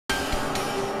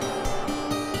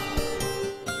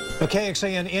A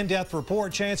KXAN in-depth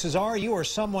report. Chances are you or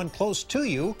someone close to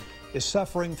you is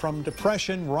suffering from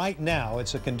depression right now.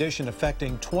 It's a condition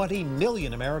affecting 20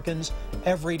 million Americans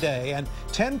every day, and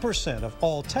 10% of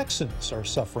all Texans are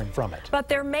suffering from it. But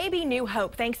there may be new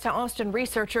hope thanks to Austin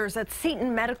researchers at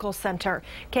Seton Medical Center.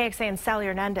 KXAN's Sally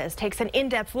Hernandez takes an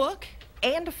in-depth look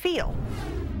and a feel.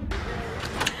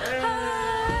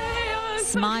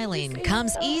 Smiling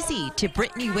comes easy to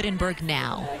Brittany Wittenberg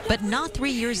now, but not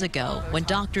 3 years ago when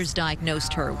doctors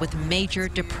diagnosed her with major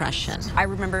depression. I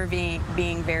remember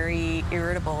being very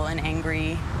irritable and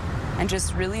angry and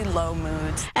just really low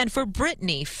moods. And for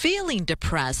Brittany, feeling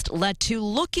depressed led to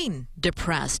looking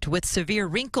depressed with severe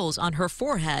wrinkles on her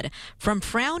forehead from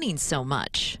frowning so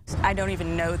much. I don't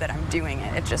even know that I'm doing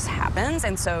it. It just happens.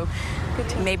 And so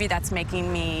maybe that's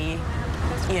making me,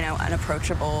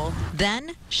 unapproachable.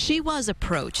 Then she was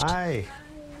approached. Hi,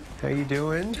 how you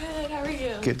doing? Good, how are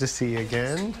you? Good to see you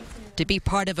again. To be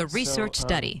part of a research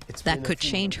study that could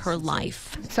change her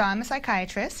life. So I'm a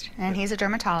psychiatrist and he's a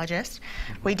dermatologist.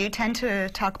 We do tend to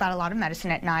talk about a lot of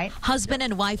medicine at night. Husband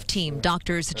and wife team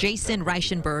doctors Jason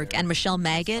Reichenberg and Michelle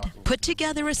Magid put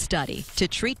together a study to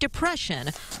treat depression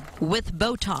with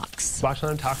Botox.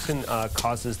 Botulinum toxin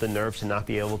causes the nerve to not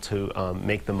be able to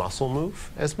make the muscle move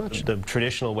as much. The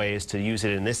traditional way is to use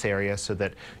it in this area so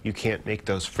that you can't make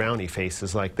those frowny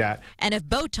faces like that. And if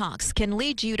Botox can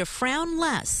lead you to frown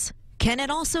less, can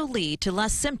it also lead to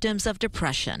less symptoms of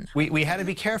depression? We had to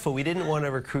be careful. We didn't want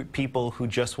to recruit people who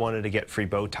just wanted to get free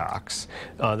Botox.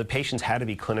 The patients had to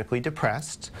be clinically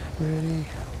depressed. Ready?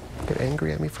 Get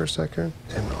angry at me for a second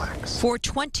and relax. For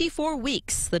 24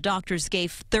 weeks, the doctors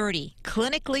gave 30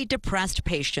 clinically depressed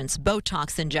patients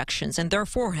Botox injections in their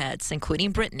foreheads,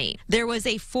 including Brittany. There was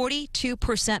a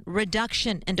 42%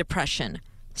 reduction in depression,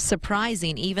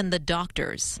 surprising even the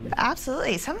doctors.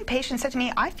 Absolutely. Some patients said to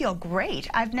me, I feel great.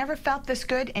 I've never felt this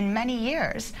good in many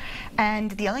years.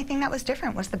 And the only thing that was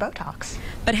different was the Botox.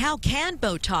 But how can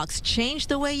Botox change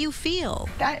the way you feel?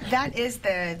 That is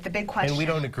the big question. And we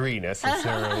don't agree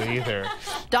necessarily either.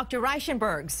 Dr.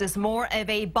 Reichenberg's is more of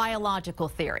a biological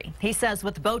theory. He says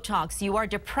with Botox, you are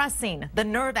depressing the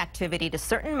nerve activity to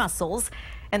certain muscles,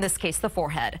 in this case, the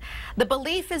forehead. The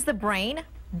belief is the brain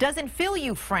doesn't feel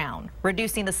you frown,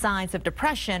 reducing the signs of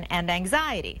depression and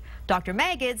anxiety. Dr.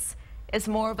 Magid's is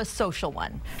more of a social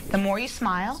one. The more you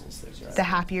smile, the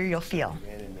happier you'll feel.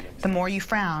 The more you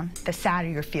frown, the sadder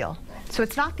you'll feel. So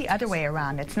it's not the other way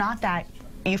around. It's not that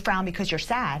you frown because you're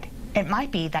sad. It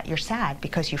might be that you're sad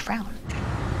because you frown.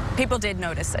 People did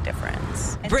notice a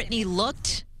difference. Brittany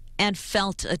looked and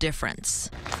felt a difference.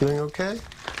 Feeling okay?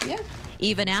 Yeah.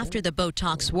 Even after the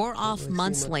Botox wore off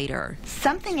months later.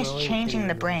 Something is changing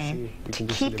the brain to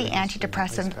keep the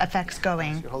antidepressant effects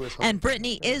going. And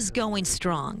Brittany is going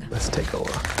strong. Let's take a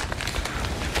look. I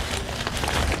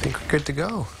think we're good to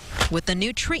go. With the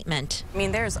new treatment. I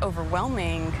mean, there's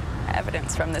overwhelming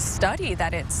evidence from this study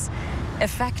that it's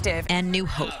effective. And new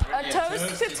hope. A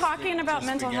toast to talking about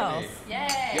mental health.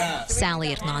 Yeah.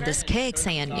 Sally Hernandez,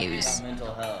 KXAN News.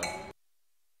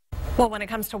 Well, when it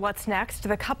comes to what's next,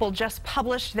 the couple just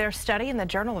published their study in the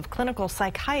Journal of Clinical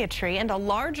Psychiatry, and a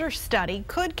larger study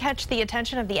could catch the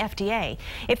attention of the FDA.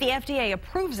 If the FDA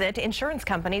approves it, insurance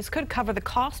companies could cover the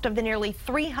cost of the nearly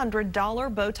 $300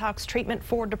 Botox treatment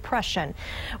for depression.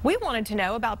 We wanted to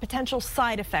know about potential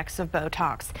side effects of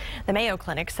Botox. The Mayo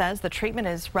Clinic says the treatment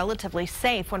is relatively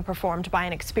safe when performed by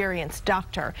an experienced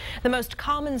doctor. The most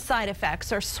common side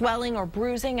effects are swelling or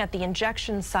bruising at the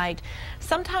injection site,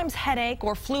 sometimes headache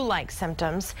or flu-like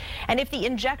symptoms. And if the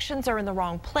injections are in the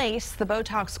wrong place, the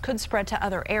Botox could spread to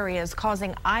other areas,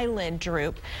 causing eyelid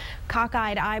droop,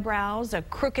 cockeyed eyebrows, a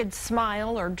crooked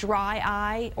smile, or dry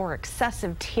eye, or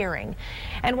excessive tearing.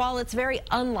 And while it's very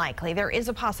unlikely, there is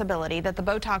a possibility that the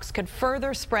Botox could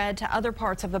further spread to other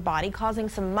parts of the body, causing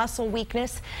some muscle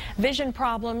weakness, vision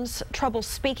problems, trouble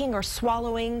speaking or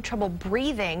swallowing, trouble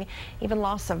breathing, even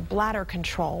loss of bladder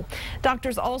control.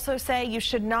 Doctors also say you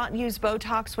should not use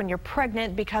Botox when you're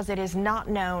pregnant because it is not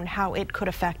known how it could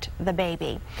affect the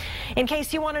baby. In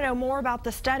case you want to know more about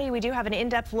the study, we do have an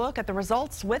in-depth look at the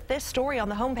results with this story on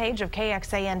the homepage of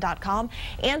KXAN.com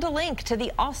and a link to the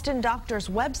Austin doctor's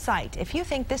website if you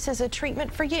think this is a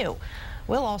treatment for you.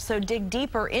 We'll also dig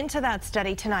deeper into that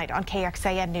study tonight on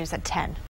KXAN News at 10.